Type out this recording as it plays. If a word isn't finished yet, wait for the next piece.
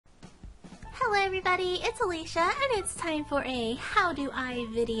Hello everybody, it's Alicia and it's time for a How Do I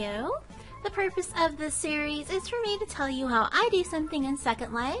video. The purpose of this series is for me to tell you how I do something in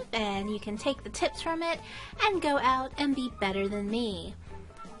Second Life, and you can take the tips from it and go out and be better than me.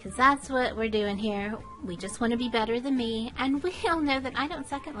 Because that's what we're doing here. We just want to be better than me, and we all know that I don't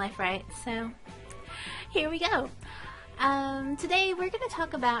Second Life right, so here we go. Today we're going to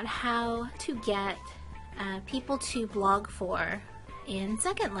talk about how to get people to blog for in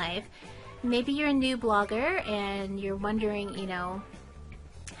Second Life. Maybe you're a new blogger and you're wondering,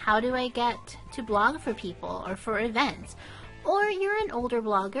 how do I get to blog for people or for events? Or you're an older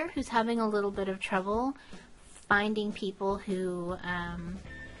blogger who's having a little bit of trouble finding people who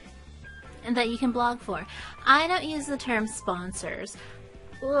and that you can blog for. I don't use the term sponsors.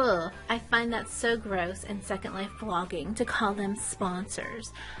 Ugh, I find that so gross in Second Life blogging to call them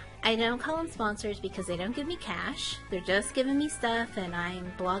sponsors. I don't call them sponsors because they don't give me cash. They're just giving me stuff and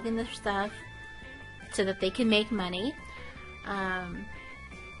I'm blogging their stuff so that they can make money.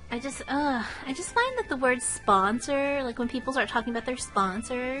 I just find that the word sponsor, like when people start talking about their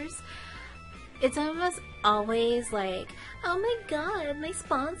sponsors, it's almost always like, oh my god, my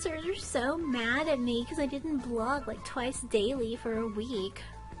sponsors are so mad at me because I didn't blog like twice daily for a week.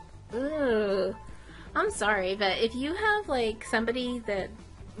 Ugh. I'm sorry, but if you have like somebody that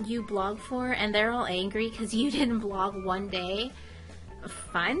you blog for and they're all angry because you didn't blog one day,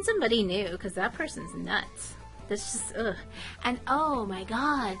 find somebody new because that person's nuts. That's just, ugh. And oh my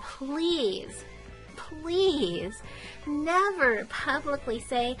god, please never publicly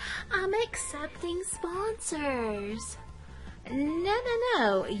say, I'm accepting sponsors.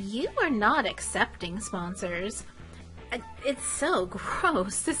 No, you are not accepting sponsors. It's so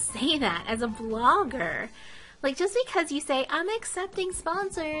gross to say that as a blogger. Like, just because you say, I'm accepting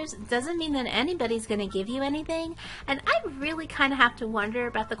sponsors, doesn't mean that anybody's going to give you anything. And I really kind of have to wonder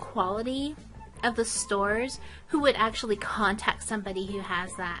about the quality of the stores who would actually contact somebody who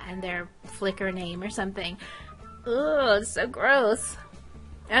has that and their Flickr name or something. Ugh, it's so gross.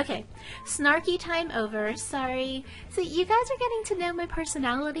 Okay, snarky time over. Sorry. So you guys are getting to know my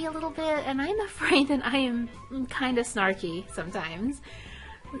personality a little bit, and I'm afraid that I am kind of snarky sometimes.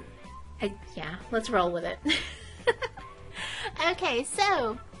 Yeah, let's roll with it. Okay,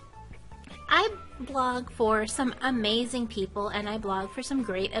 so I blog for some amazing people and I blog for some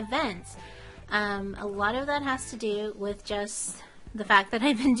great events. A lot of that has to do with just the fact that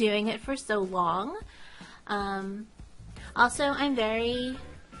I've been doing it for so long. Also, I'm very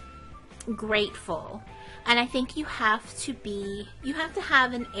grateful, and I think you have to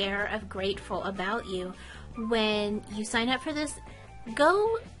have an air of grateful about you when you sign up for this.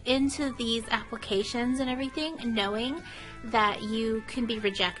 Go into these applications and everything knowing that you can be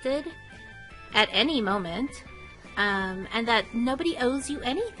rejected at any moment, and that nobody owes you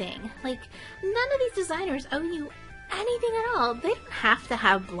anything. Like, none of these designers owe you anything at all. They don't have to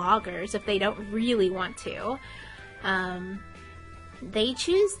have bloggers if they don't really want to. They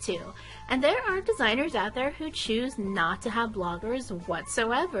choose to. And there are designers out there who choose not to have bloggers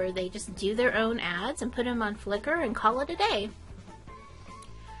whatsoever. They just do their own ads and put them on Flickr and call it a day.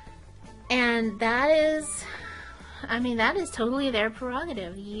 And that is totally their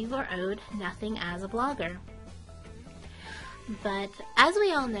prerogative. You are owed nothing as a blogger. But as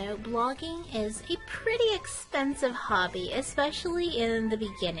we all know, blogging is a pretty expensive hobby, especially in the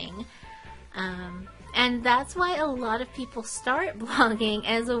beginning. And that's why a lot of people start blogging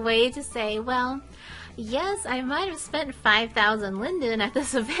as a way to say, well, yes, I might have spent 5,000 Linden at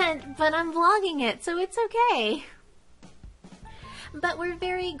this event, but I'm blogging it, so it's okay. But we're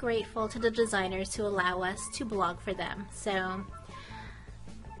very grateful to the designers who allow us to blog for them. So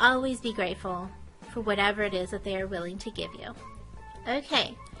always be grateful for whatever it is that they are willing to give you.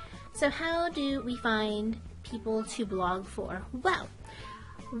 Okay, so how do we find people to blog for? Well,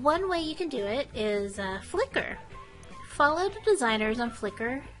 one way you can do it is Flickr. Follow the designers on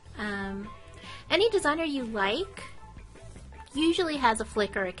Flickr. Any designer you like usually has a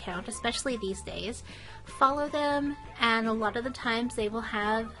Flickr account, especially these days. Follow them, and a lot of the times they will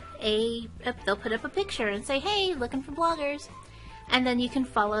have they'll put up a picture and say, hey, looking for bloggers. And then you can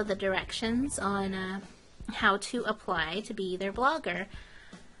follow the directions on how to apply to be their blogger.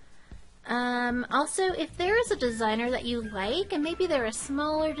 Also, if there is a designer that you like, and maybe they're a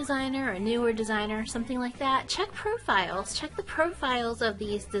smaller designer or a newer designer, something like that, check profiles. Check the profiles of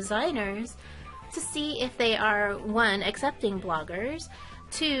these designers to see if they are, 1, accepting bloggers,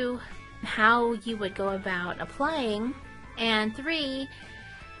 2, how you would go about applying, and 3,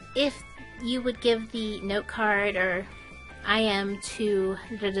 if you would give the note card or IM to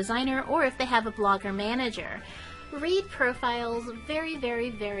the designer, or if they have a blogger manager. read profiles very, very,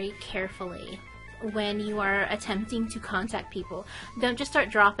 very carefully when you are attempting to contact people. Don't just start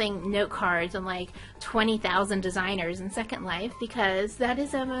dropping note cards on like 20,000 designers in Second Life, because that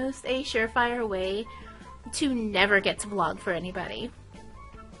is almost a surefire way to never get to blog for anybody.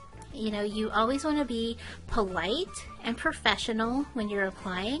 You know, you always want to be polite and professional when you're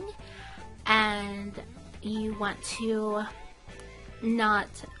applying, and you want to not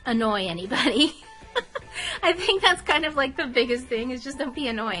annoy anybody. I think that's kind of like the biggest thing, is just don't be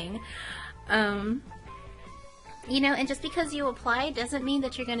annoying. You know, and just because you apply doesn't mean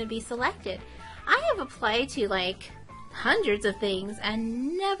that you're going to be selected. I have applied to like hundreds of things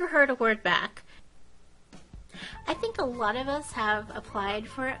and never heard a word back. I think a lot of us have applied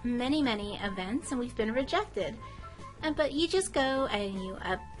for many, many events and we've been rejected. But you just go and you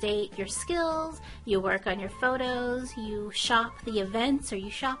update your skills, you work on your photos, you shop the events or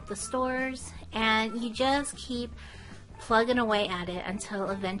you shop the stores, and you just keep plugging away at it until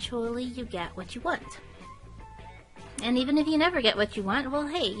eventually you get what you want. And even if you never get what you want, well,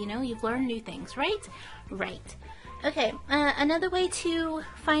 hey, you know, you've learned new things, right? Right. Okay, another way to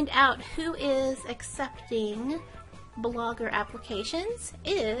find out who is accepting blogger applications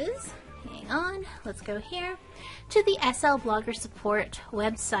is, hang on, let's go here, to the SL Blogger Support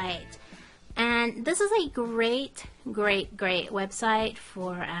website. And this is a great, great, great website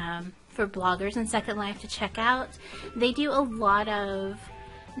for bloggers in Second Life to check out. They do a lot of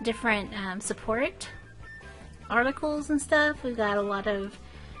different support articles and stuff. We've got a lot of,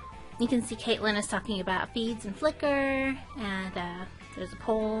 you can see Caitlin is talking about feeds and Flickr, and there's a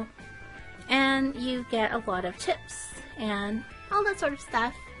poll, and you get a lot of tips and all that sort of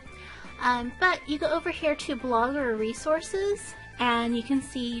stuff. But you go over here to blogger resources, and you can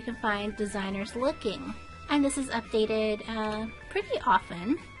see you can find designers looking, and this is updated pretty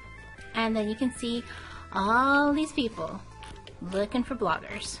often. And then you can see all these people looking for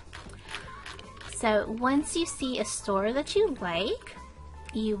bloggers. So once you see a store that you like,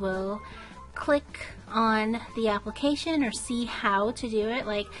 you will click on the application or see how to do it.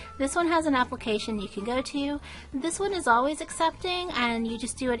 Like this one has an application you can go to. This one is always accepting, and you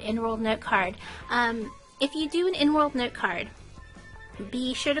just do an enrolled note card. If you do an enrolled note card,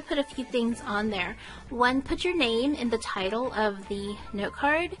 be sure to put a few things on there. One, put your name in the title of the note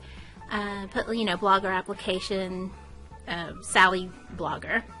card. Put, you know, blogger application, Sally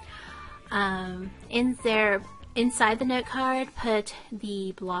blogger. In there, inside the note card, put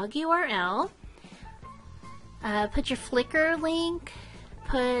the blog URL. Put your Flickr link.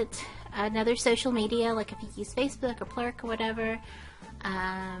 Put another social media, like if you use Facebook or Plurk or whatever.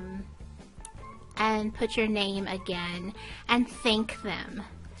 And put your name again. And thank them.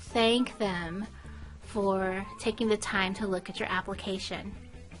 Thank them for taking the time to look at your application.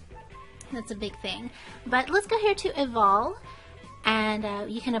 That's a big thing. But let's go here to Evolve,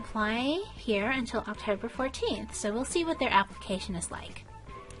 and you can apply here until October 14th. So we'll see what their application is like.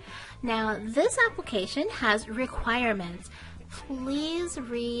 Now, this application has requirements. Please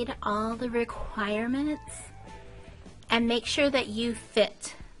read all the requirements and make sure that you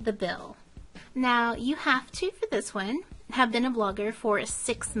fit the bill. Now, you have to, for this one, have been a blogger for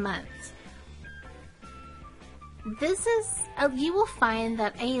 6 months. This is, you will find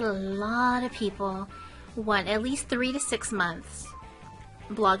that a lot of people want at least 3 to 6 months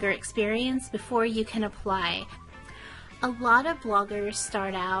blogger experience before you can apply. A lot of bloggers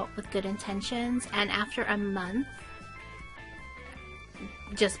start out with good intentions, and after a month,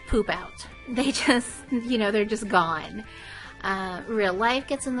 just poop out. They just, you know, they're just gone. Real life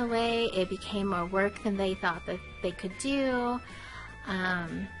gets in the way. It became more work than they thought that they could do.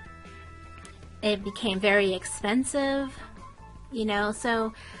 It became very expensive, you know,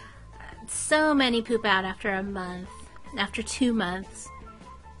 so many poop out after a month, after 2 months,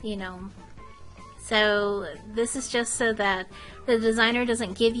 you know. So this is just so that the designer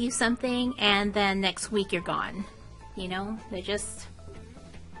doesn't give you something and then next week you're gone, you know. It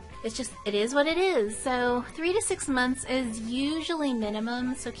is what it is. So 3 to 6 months is usually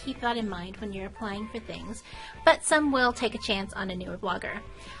minimum, so keep that in mind when you're applying for things. But some will take a chance on a newer blogger.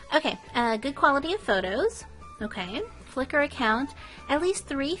 Okay, good quality of photos. Okay, Flickr account, at least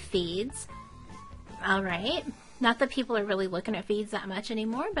 3 feeds. All right, not that people are really looking at feeds that much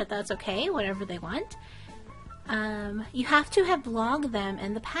anymore, but that's okay, whatever they want. You have to have blogged them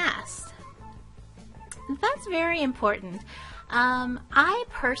in the past. That's very important. I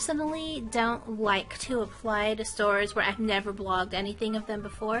personally don't like to apply to stores where I've never blogged anything of them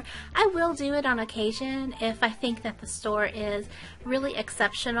before. I will do it on occasion if I think that the store is really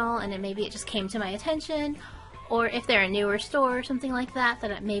exceptional and maybe it just came to my attention, or if they're a newer store or something like that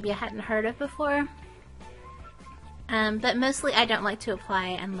that maybe I hadn't heard of before. But mostly I don't like to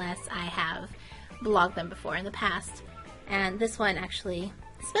apply unless I have blogged them before in the past. And this one actually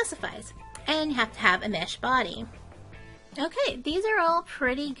specifies. And you have to have a mesh body. Okay, these are all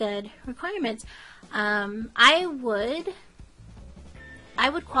pretty good requirements. I would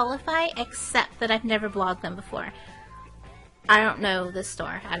qualify, except that I've never blogged them before. I don't know this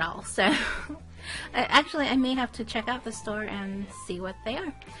store at all, so actually I may have to check out the store and see what they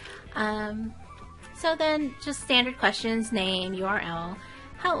are. So then just standard questions: name, URL,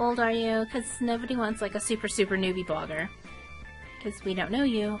 how old are you, because nobody wants like a super newbie blogger, because we don't know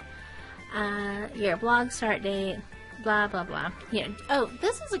you, your blog start date, blah blah blah. Yeah. Oh,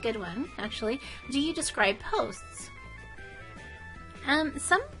 this is a good one actually. Do you describe posts?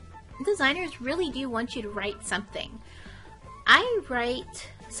 Some designers really do want you to write something. I write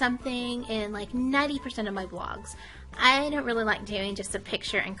something in like 90% of my blogs. I don't really like doing just a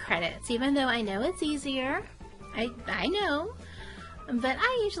picture and credits, even though I know it's easier. I know. But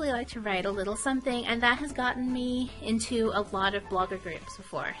I usually like to write a little something, and that has gotten me into a lot of blogger groups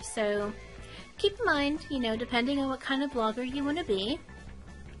before. So keep in mind, you know, depending on what kind of blogger you want to be,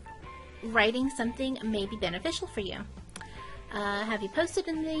 writing something may be beneficial for you. Have you posted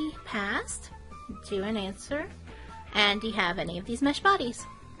in the past? Do an answer. And do you have any of these mesh bodies?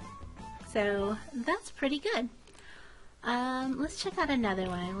 So that's pretty good. Let's check out another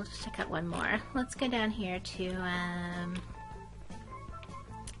one. We'll just check out one more. Let's go down here to,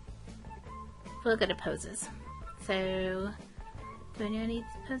 we'll go to poses. So, do I know any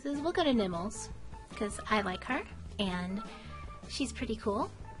poses? We'll go to Nimmels, because I like her, and she's pretty cool.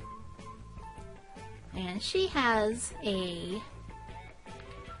 And she has an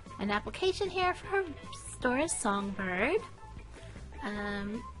application here for her store as Songbird.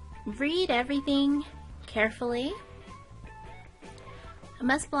 Read everything carefully.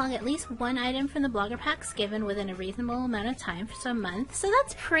 Must blog at least one item from the blogger packs given within a reasonable amount of time for some month. So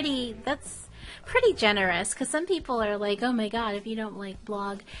that's pretty generous, because some people are like, oh my god, if you don't like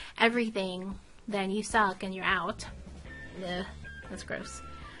blog everything, then you suck and you're out. Ugh, that's gross.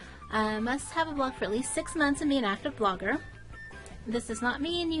 Must have a blog for at least 6 months and be an active blogger. This does not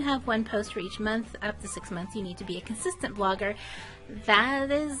mean you have one post for each month. Up to 6 months, you need to be a consistent blogger.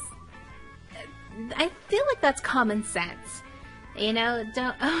 That is, I feel like that's common sense. You know,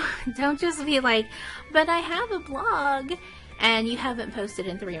 don't just be like, but I have a blog and you haven't posted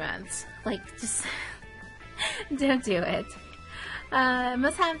in 3 months. Like, just don't do it.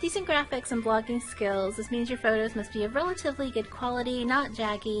 Must have decent graphics and blogging skills. This means your photos must be of relatively good quality, not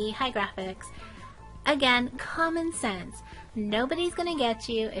jaggy, high graphics. Again, common sense. Nobody's gonna get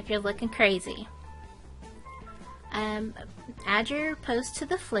you if you're looking crazy. Add your post to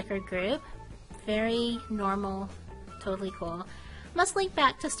the Flickr group. Very normal, totally cool. Must link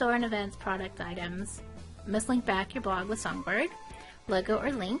back to store and events product items. Must link back your blog with Songbird, logo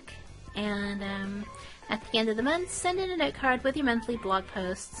or link. And at the end of the month, send in a note card with your monthly blog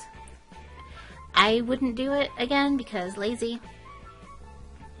posts. I wouldn't do it again because lazy.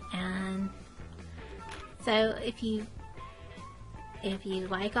 And so if you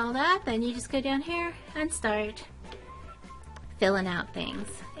like all that, then you just go down here and start filling out things.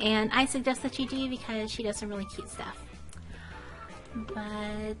 And I suggest that you do, because she does some really cute stuff.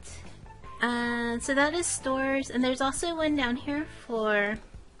 But so that is stores, and there's also one down here for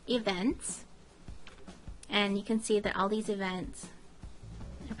events. And you can see that all these events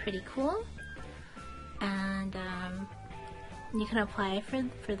are pretty cool, and you can apply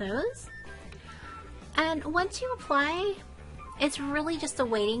for those. And once you apply, it's really just a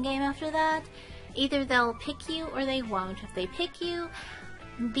waiting game after that. Either they'll pick you or they won't. If they pick you,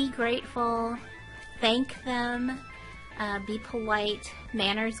 be grateful, thank them, be polite.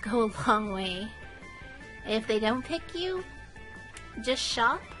 Manners go a long way. If they don't pick you, just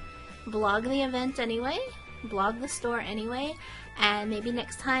shop, blog the event anyway, blog the store anyway, and maybe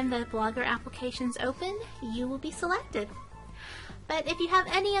next time the blogger application's open, you will be selected. But if you have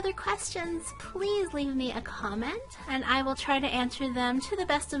any other questions, please leave me a comment, and I will try to answer them to the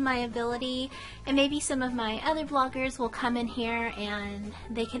best of my ability. And maybe some of my other bloggers will come in here and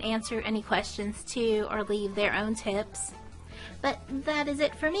they can answer any questions too, or leave their own tips. But that is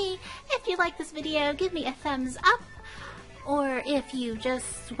it for me. If you like this video, give me a thumbs up. Or if you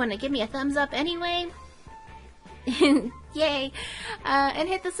just want to give me a thumbs up anyway, yay! And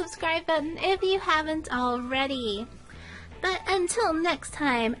hit the subscribe button if you haven't already. But until next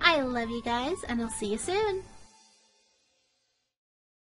time, I love you guys, and I'll see you soon.